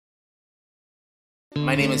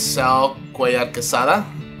My name is Sal Cuellar Quesada.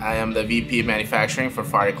 I am the VP of Manufacturing for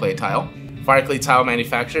Fireclay Tile. Fireclay Tile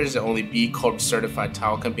manufactures is the only B Corp certified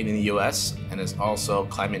tile company in the US and is also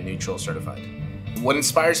climate neutral certified. What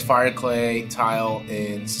inspires Fireclay Tile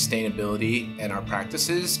in sustainability and our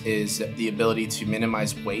practices is the ability to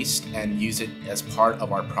minimize waste and use it as part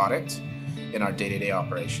of our product in our day-to-day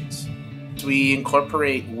operations. We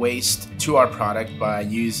incorporate waste to our product by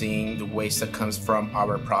using the waste that comes from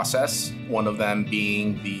our process, one of them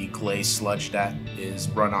being the glaze sludge that is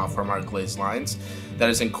run off from our glaze lines that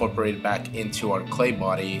is incorporated back into our clay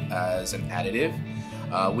body as an additive.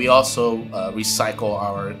 We also recycle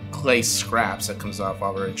our clay scraps that comes off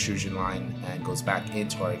our extrusion line and goes back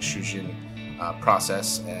into our extrusion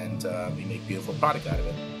process, and we make beautiful product out of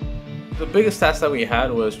it. The biggest task that we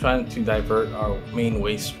had was trying to divert our main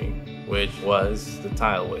waste stream, which was the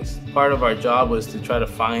tile waste. Part of our job was to try to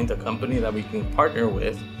find a company that we can partner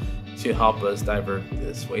with to help us divert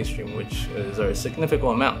this waste stream, which is a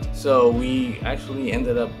significant amount. So we actually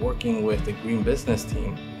ended up working with the green business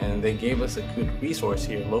team, and they gave us a good resource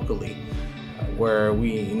here locally where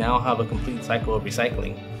we now have a complete cycle of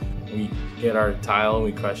recycling. We get our tile,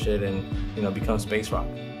 we crush it, and become space rock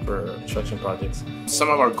for construction projects. Some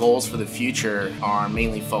of our goals for the future are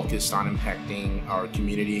mainly focused on impacting our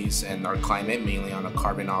communities and our climate, mainly on the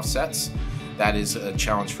carbon offsets. That is a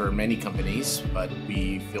challenge for many companies, but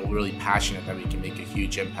we feel really passionate that we can make a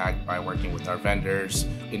huge impact by working with our vendors,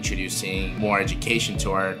 introducing more education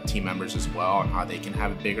to our team members as well on how they can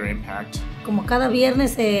have a bigger impact. Como cada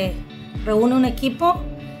viernes se reúne un equipo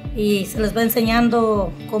y se les va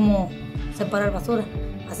enseñando cómo separar basura.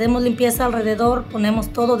 Hacemos limpieza alrededor,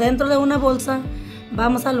 ponemos todo dentro de una bolsa,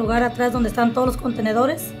 vamos al lugar atrás donde están todos los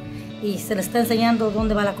contenedores y se les está enseñando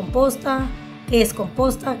dónde va la composta, qué es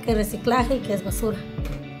composta, qué es reciclaje y qué es basura.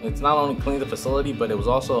 It's not only clean the facility, but it was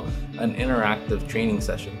also an interactive training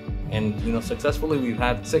session. And successfully we've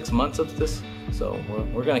had 6 months of this, so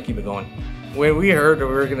we're going to keep it going. When we heard that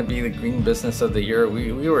we were going to be the Green Business of the Year,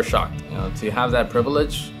 we were shocked. To have that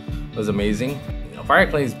privilege was amazing.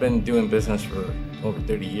 Fireclay's been doing business for over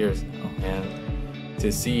 30 years now, and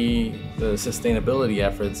to see the sustainability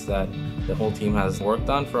efforts that the whole team has worked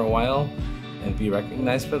on for a while and be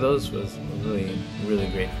recognized for those was really, really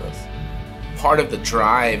great for us. Part of the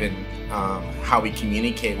drive and how we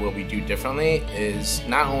communicate what we do differently is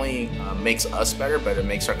not only makes us better, but it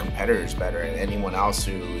makes our competitors better, and anyone else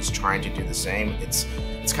who is trying to do the same. It's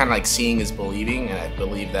kind of like seeing is believing, and I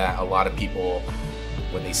believe that a lot of people,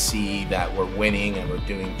 when they see that we're winning and we're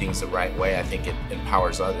doing things the right way, I think it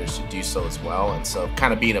empowers others to do so as well. And so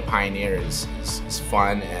kind of being a pioneer is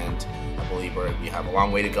fun, and I believe we have a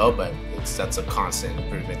long way to go, but that's a constant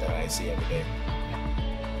improvement that I see every day.